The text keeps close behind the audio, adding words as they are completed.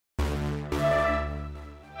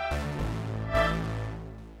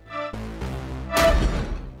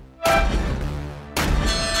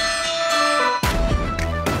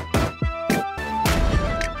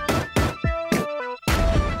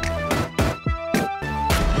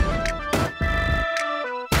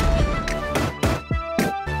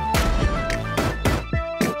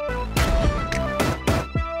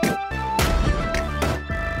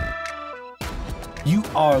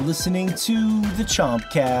are listening to the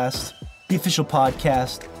Chompcast, the official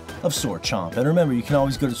podcast of Sword Chomp. And remember, you can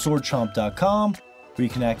always go to swordchomp.com where you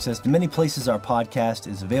can access the many places our podcast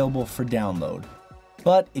is available for download.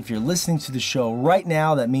 But if you're listening to the show right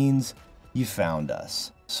now, that means you found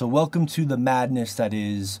us. So welcome to the madness that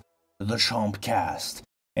is the Chompcast.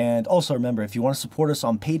 And also remember, if you want to support us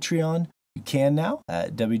on Patreon, you can now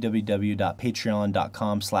at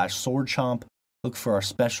www.patreon.com/swordchomp. Look for our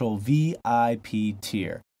special VIP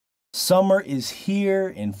tier. Summer is here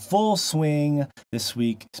in full swing this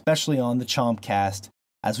week, especially on the Chompcast,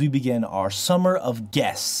 as we begin our summer of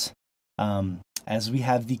guests. As we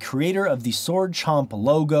have the creator of the Sword Chomp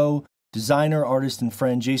logo, designer, artist, and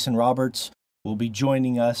friend Jason Roberts will be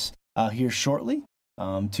joining us here shortly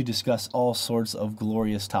to discuss all sorts of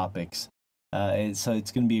glorious topics. So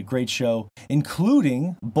it's going to be a great show,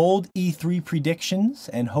 including bold E3 predictions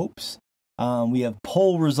and hopes. We have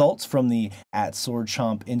poll results from the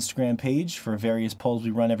 @SwordChomp Instagram page for various polls we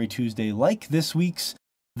run every Tuesday, like this week's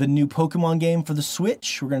the new Pokemon game for the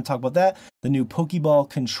Switch. We're going to talk about that. The new Pokeball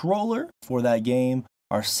controller for that game.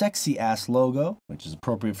 Our sexy-ass logo, which is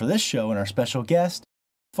appropriate for this show, and our special guest,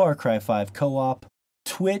 Far Cry 5 co-op,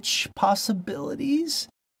 Twitch possibilities.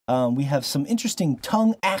 We have some interesting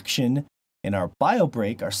tongue action in our bio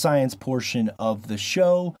break, our science portion of the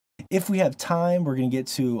show. If we have time, we're going to get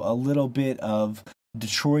to a little bit of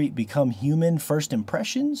Detroit Become Human first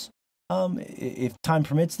impressions, if time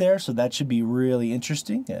permits there, so that should be really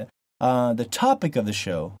interesting. The topic of the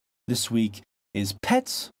show this week is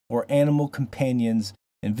pets or animal companions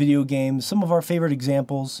in video games, some of our favorite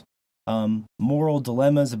examples, moral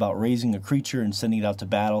dilemmas about raising a creature and sending it out to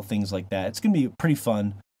battle, things like that. It's going to be a pretty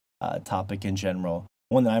fun topic in general,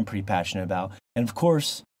 one that I'm pretty passionate about. And of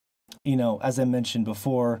course, you know, as I mentioned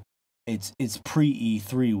before, it's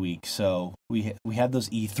pre-E3 week, so we have those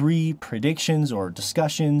E3 predictions or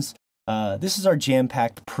discussions. This is our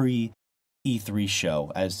jam-packed pre-E3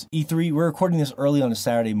 show. As E3, we're recording this early on a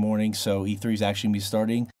Saturday morning, so E3 is actually going to be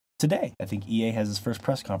starting today. I think EA has its first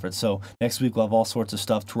press conference, so next week we'll have all sorts of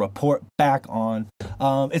stuff to report back on.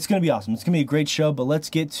 It's going to be awesome. It's going to be a great show, but let's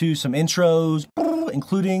get to some intros,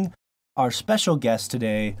 including our special guest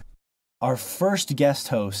today, our first guest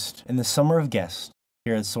host in the summer of guests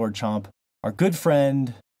here at Sword Chomp, our good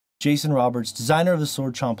friend, Jason Roberts, designer of the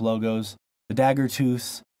Sword Chomp logos, the Dagger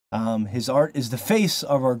Tooth. His art is the face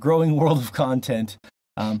of our growing world of content.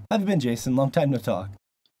 How have you been, Jason? Long time no talk.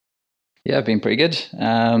 Yeah, I've been pretty good.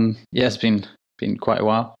 It's been quite a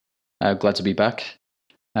while. Glad to be back.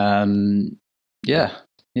 Been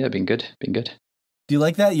good. Do you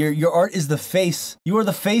like that? Your art is the face. You are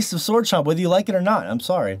the face of Sword Chomp, whether you like it or not. I'm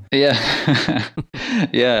sorry. Yeah.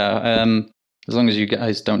 Yeah. As long as you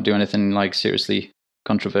guys don't do anything like seriously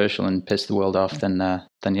controversial and piss the world off, then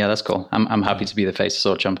yeah, that's cool. I'm happy to be the face of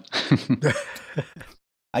Sword Chomp.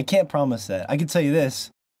 I can't promise that. I can tell you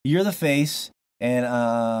this: you're the face, and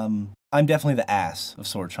I'm definitely the ass of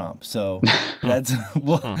Sword Chomp. So that's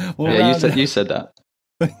you said that.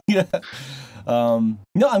 Yeah.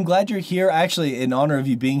 No, I'm glad you're here. Actually, in honor of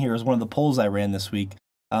you being here, is one of the polls I ran this week.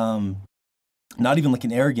 Not even like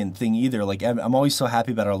an arrogant thing either. Like, I'm always so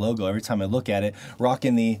happy about our logo every time I look at it.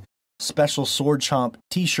 Rocking the special Sword Chomp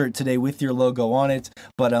t-shirt today with your logo on it.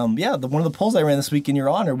 But one of the polls I ran this week in your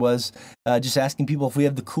honor was just asking people if we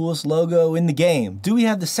have the coolest logo in the game. Do we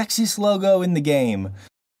have the sexiest logo in the game?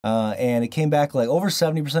 And it came back like over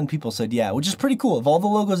 70% of people said yeah, which is pretty cool. Of all the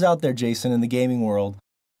logos out there, Jason, in the gaming world,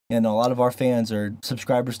 and a lot of our fans are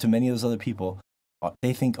subscribers to many of those other people,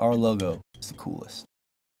 they think our logo is the coolest.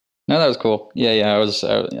 No, that was cool. Yeah,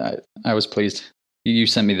 I was pleased. You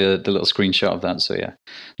sent me the little screenshot of that, so yeah.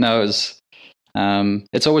 No, it was.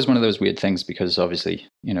 It's always one of those weird things because obviously,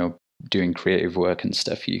 you know, doing creative work and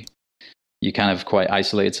stuff, you kind of quite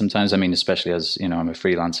isolated sometimes. I mean, especially as you know, I'm a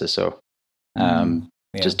freelancer, so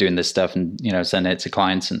just doing this stuff and you know, sending it to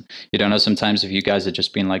clients, and you don't know sometimes if you guys are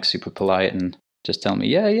just being like super polite and just tell me,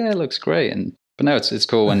 yeah, it looks great, but no, it's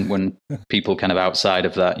cool when people kind of outside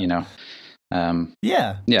of that, you know.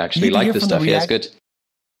 Actually like this stuff. Yeah, it's good.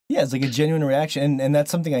 Yeah, it's like a genuine reaction, and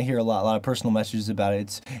that's something I hear a lot of personal messages about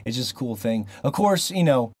it. It's just a cool thing. Of course, you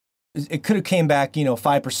know, it could have came back, you know,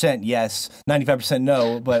 5% yes, 95%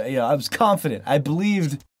 no, but you know, I was confident. I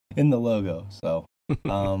believed in the logo. So,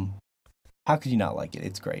 how could you not like it?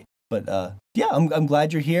 It's great. But I'm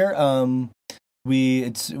glad you're here. We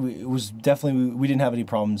didn't have any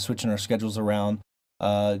problems switching our schedules around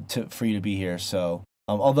for you to be here. So,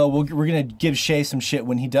 although we're gonna give Shay some shit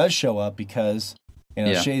when he does show up because you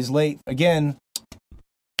know Shay's late again.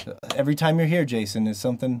 Every time you're here, Jason, is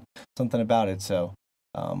something about it. So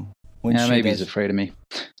when yeah, Shay maybe does. he's afraid of me.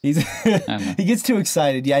 He's I don't know. he gets too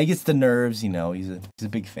excited. Yeah, he gets the nerves. He's a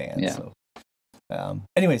big fan. Yeah. So,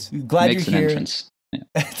 anyways, glad Makes you're an here entrance.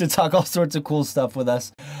 Yeah. to talk all sorts of cool stuff with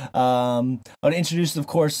us. I want to introduce, of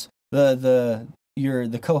course, the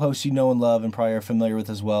co-host you know and love and probably are familiar with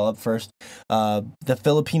as well. Up first, the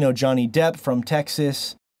Filipino Johnny Depp from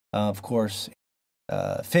Texas. Of course,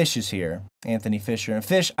 Fish is here, Anthony Fisher. And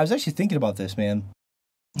Fish, I was actually thinking about this, man.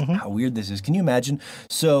 Mm-hmm. How weird this is. Can you imagine?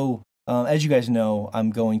 So, as you guys know,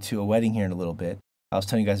 I'm going to a wedding here in a little bit. I was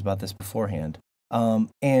telling you guys about this beforehand.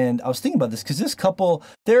 And I was thinking about this because this couple,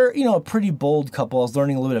 they're, a pretty bold couple. I was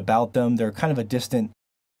learning a little bit about them. They're kind of a distant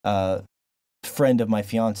friend of my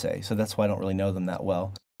fiance, so that's why I don't really know them that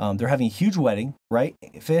well. They're having a huge wedding, right,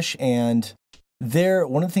 Fish? And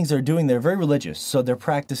one of the things they're doing, they're very religious. So they're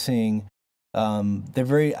practicing, they're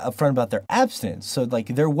very upfront about their abstinence. So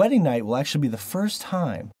like their wedding night will actually be the first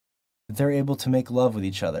time that they're able to make love with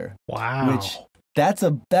each other. Wow. Which that's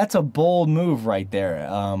a bold move right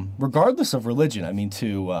there. Regardless of religion, I mean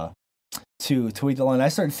to eat the line. I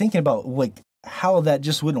started thinking about like how that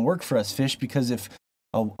just wouldn't work for us, Fish, because if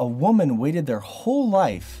a woman waited their whole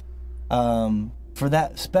life for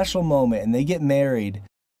that special moment and they get married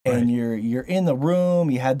and right. you're in the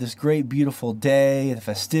room, you had this great beautiful day, the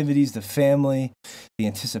festivities, the family, the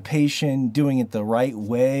anticipation, doing it the right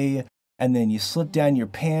way, and then you slip down your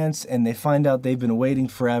pants and they find out they've been waiting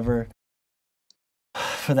forever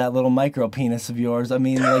for that little micro penis of yours. I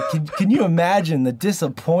mean, like, can you imagine the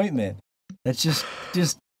disappointment that's just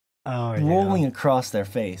rolling across their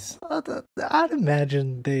face? I'd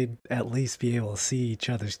imagine they'd at least be able to see each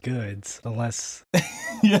other's goods, unless they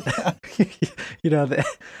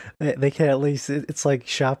can at least. It's like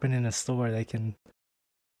shopping in a store. They can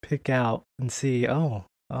pick out and see. Oh,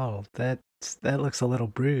 that looks a little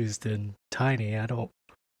bruised and tiny.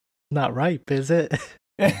 Not ripe, is it?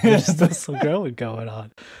 There's still some growing going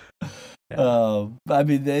on. Yeah. I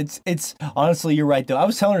mean, it's honestly, you're right though. I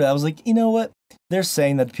was telling her that. I was like, you know what? They're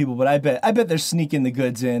saying that to people, but I bet they're sneaking the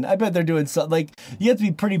goods in. I bet they're doing something. Like, you have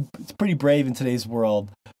to be pretty brave in today's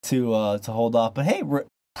world to hold off. But hey,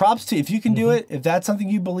 props to you. If you can do it, if that's something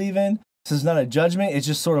you believe in, this is not a judgment. It's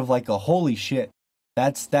just sort of like a holy shit.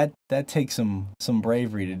 That takes some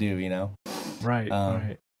bravery to do, Right.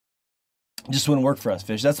 Right. Just wouldn't work for us,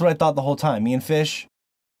 Fish. That's what I thought the whole time. Me and Fish,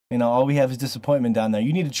 all we have is disappointment down there.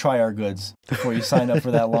 You need to try our goods before you sign up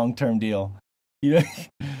for that long-term deal. You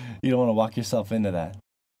don't want to walk yourself into that.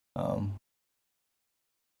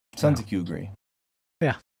 Sounds like you agree.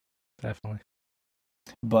 Yeah, definitely.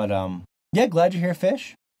 But yeah, glad you're here,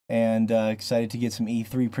 Fish, and excited to get some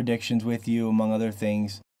E3 predictions with you, among other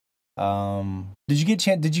things. Did you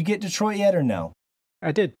get Detroit yet or no?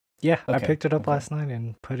 I did. Yeah, okay. I picked it up last night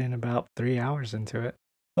and put in about 3 hours into it.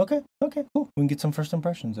 Okay, cool. We can get some first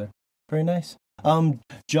impressions there. Very nice.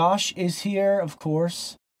 Josh is here, of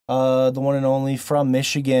course. The one and only from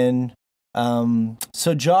Michigan.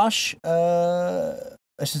 So Josh, I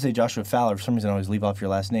should say Joshua Fowler. For some reason, I always leave off your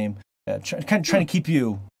last name. Trying to keep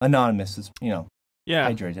you anonymous. It's, yeah.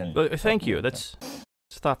 Hide your identity. Thank you. That's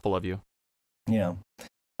thoughtful of you. Yeah.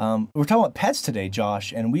 We're talking about pets today,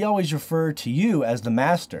 Josh, and we always refer to you as the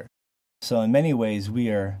master. So in many ways, we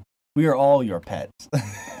are all your pets.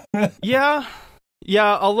 Yeah.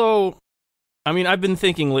 Although, I mean, I've been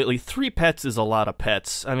thinking lately, 3 pets is a lot of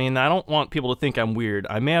pets. I mean, I don't want people to think I'm weird.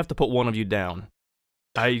 I may have to put one of you down.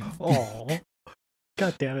 Oh,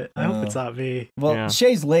 God damn it! I hope it's not me. Well, yeah.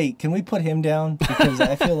 Shay's late. Can we put him down? Because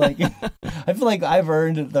I feel like I've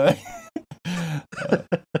earned it though.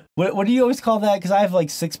 What do you always call that? Because I have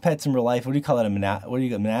like 6 pets in real life. What do you call that?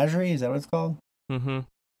 Menagerie? Is that what it's called? Mm-hmm.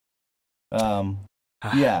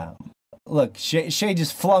 Yeah. Look, Shay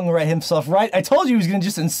just flung himself right. I told you he was going to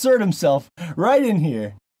just insert himself right in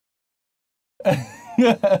here. Right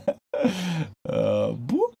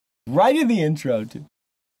in the intro, too.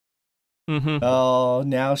 Mm-hmm. Oh,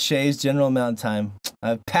 now Shay's general amount of time.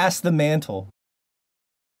 I've passed the mantle.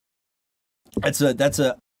 That's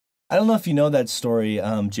a. I don't know if you know that story,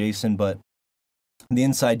 Jason, but the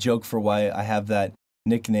inside joke for why I have that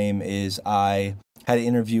nickname is I had an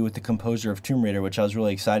interview with the composer of Tomb Raider, which I was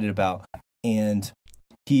really excited about, and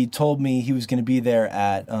he told me he was going to be there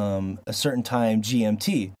at a certain time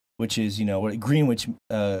GMT, which is Greenwich Mean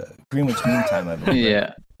Time, I believe.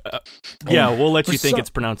 Yeah. Yeah, we'll let you think it's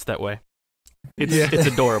pronounced that way. It's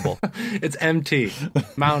adorable. It's MT,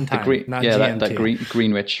 Mountain Time, not GMT. That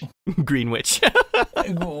Greenwich. Greenwich.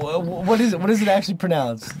 What is it? What is it actually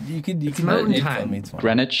pronounced? You can Mountain Time.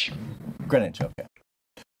 Greenwich. Okay.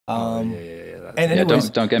 Yeah. And anyways,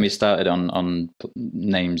 don't get me started on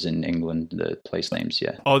names in England, the place names.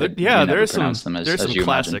 Yeah. Oh, there's some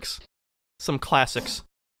classics. Some classics.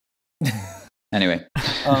 Anyway.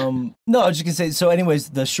 No, I was just gonna say. So, anyways,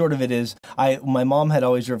 the short of it is, my mom had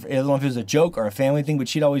always, I don't know if it was a joke or a family thing, but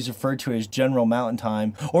she'd always referred to it as General Mountain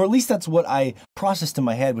Time, or at least that's what I processed in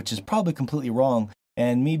my head, which is probably completely wrong.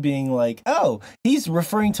 And me being like, oh, he's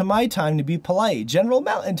referring to my time to be polite, General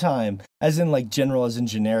Mountain Time, as in like general, as in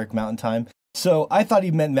generic mountain time. So I thought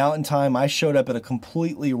he meant mountain time. I showed up at a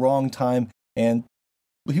completely wrong time, and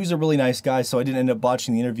he was a really nice guy, so I didn't end up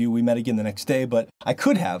botching the interview. We met again the next day, but I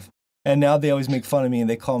could have. And now they always make fun of me, and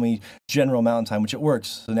they call me General Mountain Time, which it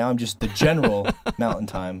works. So now I'm just the General Mountain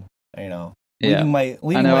Time, you know. Yeah,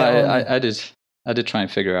 I know. I did try and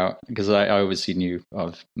figure out, because I obviously knew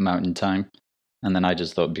of Mountain Time, and then I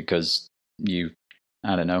just thought because you,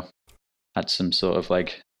 I don't know, had some sort of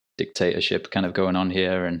like dictatorship kind of going on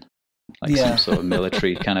here, and like some sort of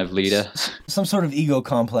military kind of leader. Some sort of ego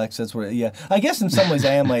complex. That's what. Yeah, I guess in some ways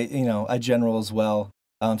I am a general as well.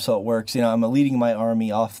 So it works. You know, I'm leading my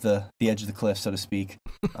army off the edge of the cliff, so to speak.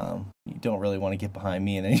 You don't really want to get behind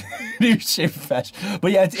me in any shape or fashion.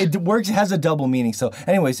 But yeah, it works. It has a double meaning. So,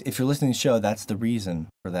 anyways, if you're listening to the show, that's the reason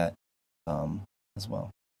for that as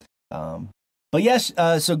well. But yes,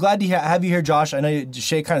 so glad to have you here, Josh. I know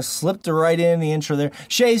Shay kind of slipped right in the intro there.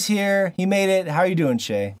 Shay's here. He made it. How are you doing,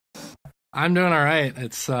 Shay? I'm doing all right.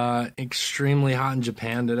 It's extremely hot in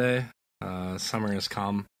Japan today. Summer has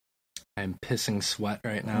come. I'm pissing sweat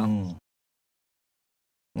right now.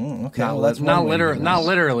 Okay, not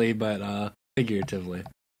literally, but figuratively.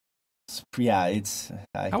 Yeah, it's.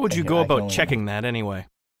 How would you go about checking that anyway?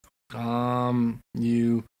 What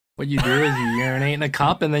you do is you urinate in a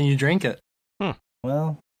cup and then you drink it.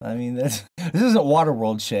 Well, I mean, this isn't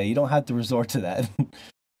Waterworld, Shay. You don't have to resort to that.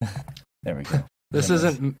 There we go. This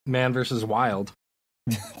isn't Man versus Wild.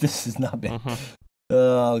 This is not bad.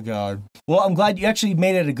 Oh, God. Well, I'm glad you actually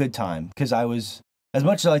made it a good time, because I was, as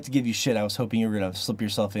much as I like to give you shit, I was hoping you were going to slip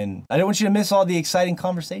yourself in. I didn't want you to miss all the exciting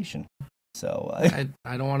conversation. So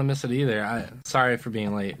I don't want to miss it either. Sorry for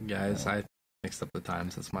being late, guys. I mixed up the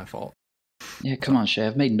times. It's my fault. Yeah, come on, Shay.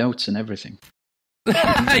 I've made notes and everything.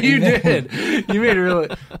 You did. You made really.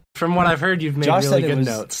 From what I've heard, you've made really good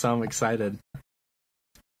notes, so I'm excited.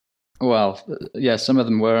 Well, yeah, some of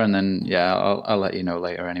them were, and then I'll let you know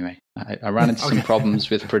later. Anyway, I ran into some problems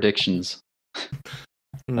with predictions.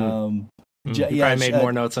 You probably made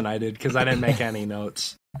more notes than I did, because I didn't make any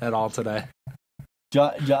notes at all today.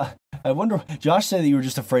 I wonder. Josh said that you were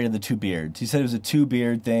just afraid of the two beards. He said it was a two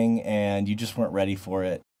beard thing, and you just weren't ready for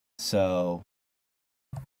it. So,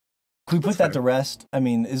 can we put that to rest? I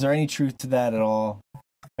mean, is there any truth to that at all?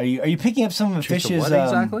 Are you picking up some of Fish's? What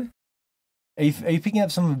exactly? Are you picking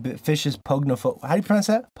up some of Fish's pognophobia? How do you pronounce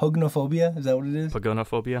that? Pognophobia? Is that what it is?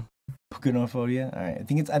 Pogonophobia. Pogonophobia. All right. I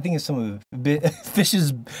think it's some of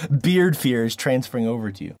Fish's beard fears transferring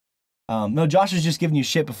over to you. No, Josh was just giving you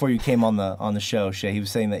shit before you came on the show, Shay. He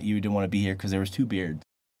was saying that you didn't want to be here because there was two beards.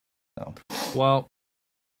 So. Well,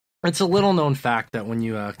 it's a little known fact that when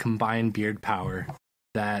you combine beard power,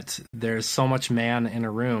 that there's so much man in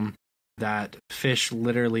a room that Fish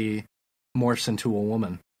literally morphs into a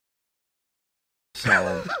woman.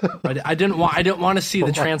 So I didn't want to see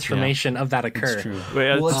the transformation of that occur. It's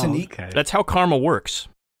true. That's how karma works.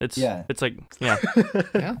 It's like yeah.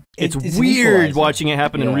 It's weird watching it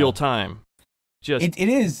happen in real time. It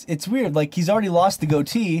is. It's weird. Like, he's already lost the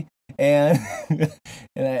goatee, and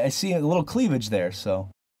and I see a little cleavage there. So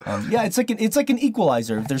it's like an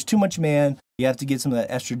equalizer. If there's too much man, you have to get some of that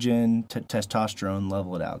estrogen, testosterone,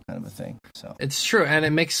 level it out, kind of a thing. So it's true, and it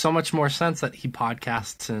makes so much more sense that he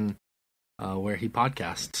podcasts in where he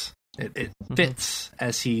podcasts. It fits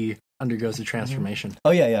as he undergoes the transformation. Oh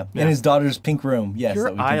yeah. In his daughter's pink room. Yes,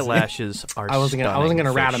 your eyelashes are. I wasn't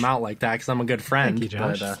gonna rat him out like that because I'm a good friend. Thank you,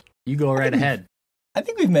 Josh. But you go right ahead. I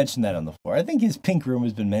think we've mentioned that on the floor. I think his pink room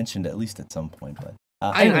has been mentioned at least at some point. But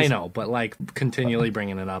I know, but like continually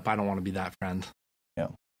bringing it up, I don't want to be that friend. Yeah.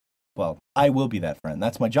 Well, I will be that friend.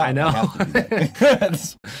 That's my job. I know. I have to be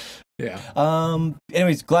that. Yeah.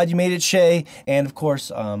 Anyways, glad you made it, Shay. And of course,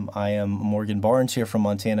 I am Morgan Barnes here from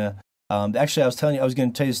Montana. Actually, I was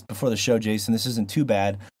going to tell you this before the show, Jason. This isn't too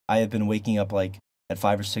bad. I have been waking up like at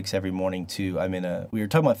 5 or 6 every morning we were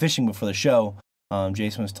talking about fishing before the show.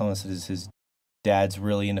 Jason was telling us that his dad's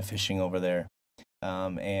really into fishing over there.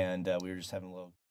 And we were just having a little